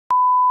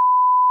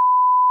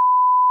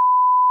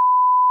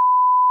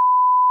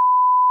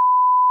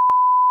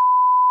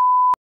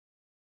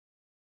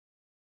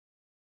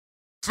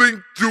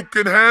think you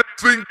can have,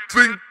 think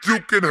you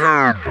can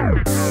have.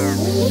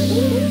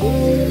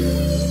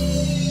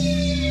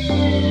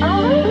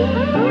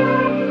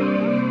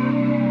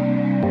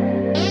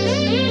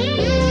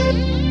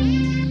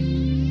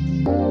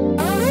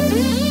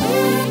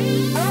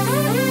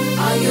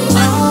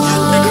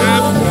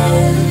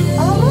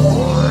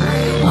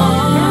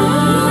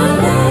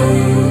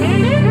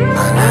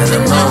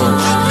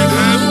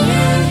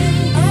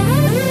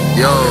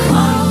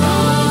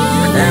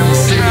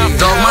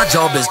 My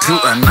job is to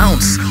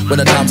announce when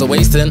the times are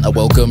wasting. I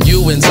welcome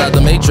you inside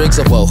the matrix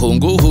of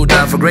Wahungu who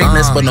died for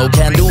greatness, but no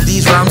can do.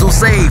 These rhymes will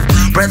save.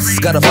 Breaths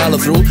gotta follow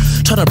through.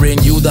 Tryna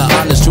bring you the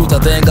honest truth. I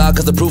thank God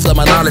cause the proof that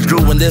my knowledge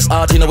grew in this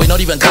art. You know, we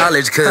not even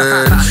college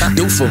could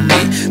do for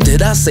me.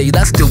 Did I say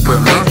that's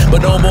stupid me?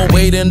 But no more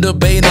waiting,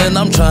 debating.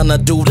 I'm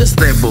tryna do this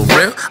thing for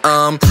real.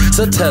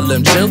 So tell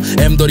them chill.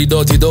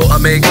 M-do-di-do-ti-do, I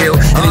may kill.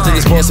 Anything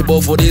is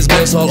possible for these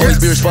girls, so I'll always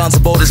be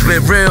responsible. This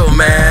bit real,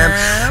 man.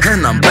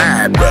 And I'm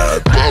bad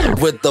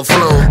with the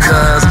flow,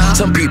 cause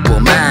some people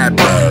mad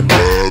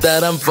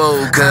that I'm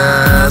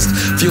focused.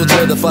 Fuel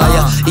to the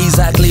fire,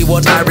 exactly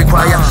what I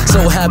require.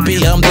 So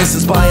happy I'm this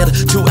inspired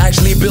to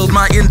actually build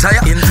my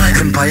entire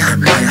empire.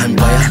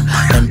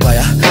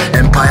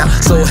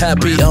 So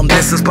happy I'm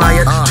this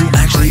inspired to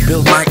actually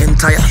build my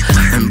entire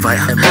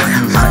empire.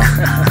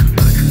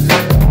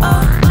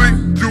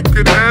 Think you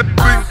can have,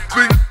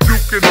 think you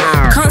can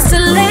have.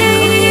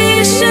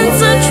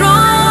 Constellations are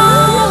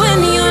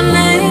drawing your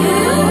name.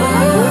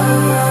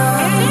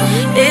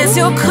 Is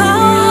your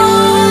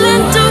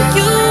calling? Do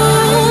you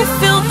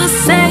feel the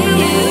same?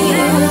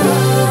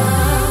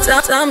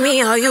 Tell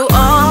me, are you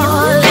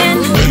all in,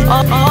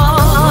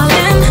 all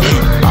in,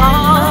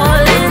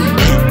 all in?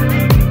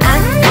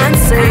 And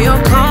say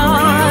you're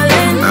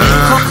calling,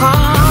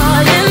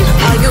 calling.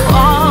 Are you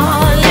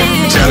all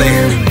in? Jelly,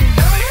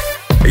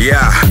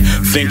 yeah.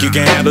 Think you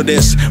can handle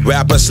this?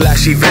 Rapper /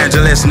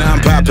 evangelist. Now I'm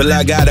popular,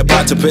 I got a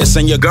pot to piss.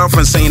 And your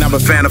girlfriend saying I'm a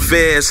fan of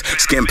fizz.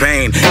 Skin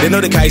pain. They know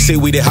the guys say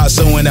we the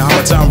hustle in the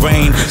summertime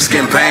rain.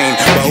 Skin pain.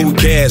 But who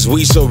cares?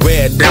 We so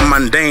red, damn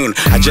mundane.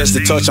 I just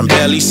a touch, I'm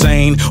barely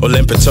sane.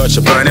 Olympic touch,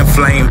 a burning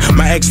flame.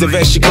 My ex the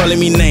vet, she calling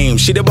me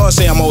names. She the boss,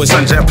 say I'm always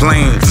on jet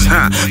planes.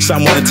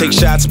 Some wanna take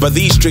shots, but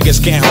these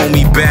triggers can't hold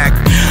me back.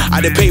 I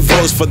did pay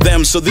votes for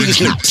them, so these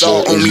niggas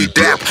all owe me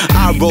dap.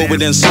 I roll with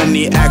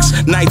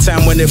insomniacs.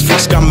 Nighttime when the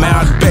freaks come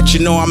out. Bet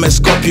you know I'm a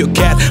Scorpio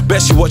cat.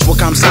 Best you watch what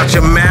comes out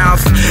your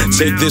mouth.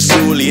 Take this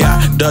Zulia,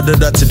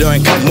 da-da-da-to-do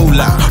and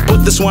Mulla.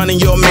 Put this one in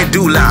your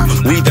medulla.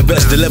 We the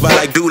best, deliver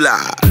like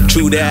Dula.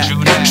 True that,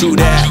 true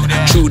that,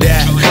 true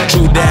that,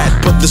 true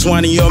that. Put this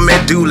one in your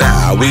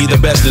medulla. We the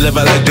best,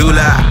 deliver like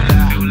Dula.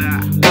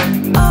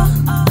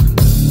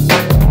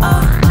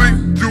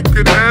 Think you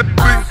can have,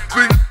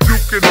 think you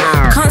can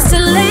have.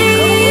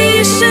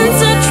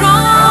 Constellations are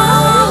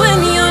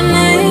drawing your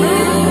name.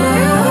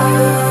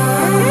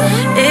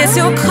 Is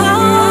your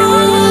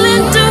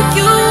calling? Do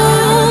you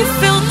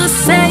feel the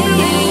same?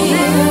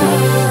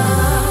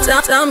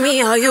 Tell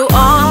me, are you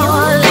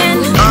all in,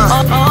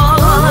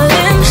 all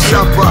in,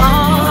 Shopper,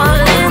 all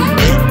in?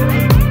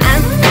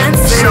 And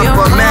say you're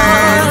Shopper,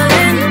 man.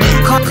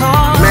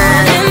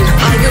 calling.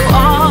 Are you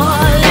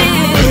all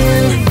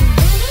in?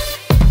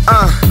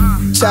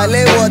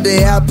 Charlie, what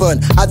they happen?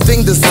 I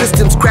think the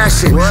system's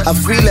crashing. I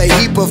feel a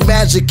heap of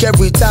magic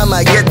every time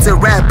I get to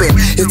rapping.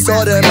 It's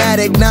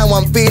automatic, now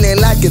I'm feeling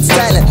like it's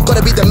talent.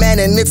 Gotta be the man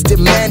and it's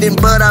demanding,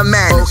 but I'm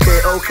mad.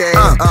 Okay.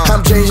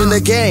 I'm changing the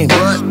game.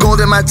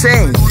 Gold in my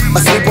chain. I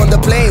sleep on the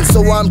plane,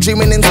 so I'm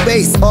dreaming in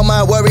space. All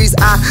my worries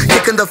I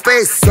kick in the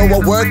face. So I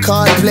work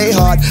hard, play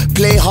hard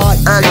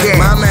again.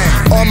 My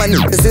man, all my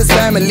niggas is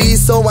family,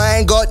 so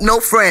I ain't got no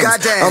friends.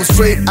 Goddamn. I'm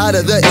straight out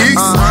of the east.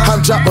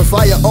 I'm dropping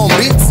fire on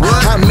beats.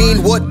 I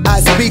mean what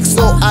I speak,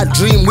 so I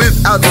dream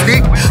without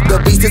sleep.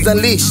 The beast is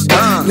unleashed.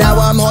 Now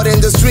I'm hot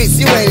in the streets.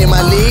 You ain't in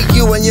my league.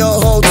 You and your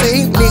whole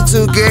team need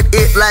to get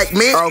it like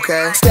me.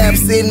 Okay.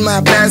 Stamps in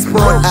my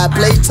passport. I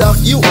play tough.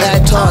 You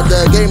act hard.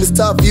 The game is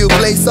tough. You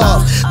play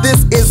soft.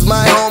 This is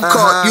my home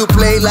court. You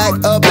play like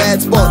a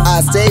bad sport.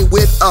 I stay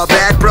with a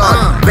bad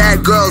broad.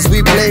 Bad girls.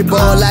 We play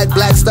ball like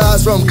black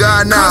stars from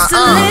Ghana.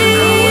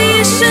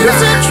 Constellations